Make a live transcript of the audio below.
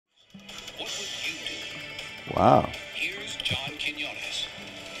Wow. Here's John Quiñones.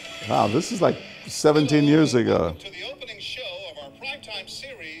 Wow, this is like 17 years ago. To the opening show of our primetime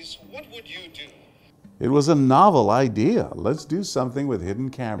series, What Would You Do? It was a novel idea. Let's do something with hidden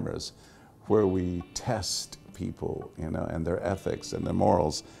cameras where we test people, and their ethics and their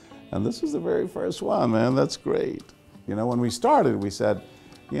morals. And this was the very first one, man. That's great. When we started, we said,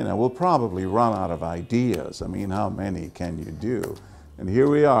 we'll probably run out of ideas. I mean, how many can you do? And here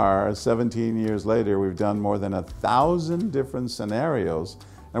we are, 17 years later, we've done more than 1,000 different scenarios,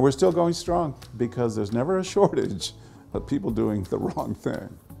 and we're still going strong because there's never a shortage of people doing the wrong thing.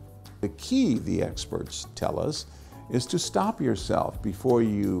 The key, the experts tell us, is to stop yourself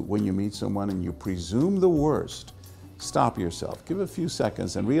when you meet someone and you presume the worst. Stop yourself, give a few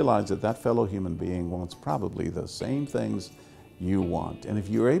seconds and realize that that fellow human being wants probably the same things you want. And if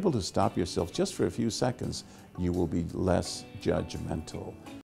you're able to stop yourself just for a few seconds, you will be less judgmental.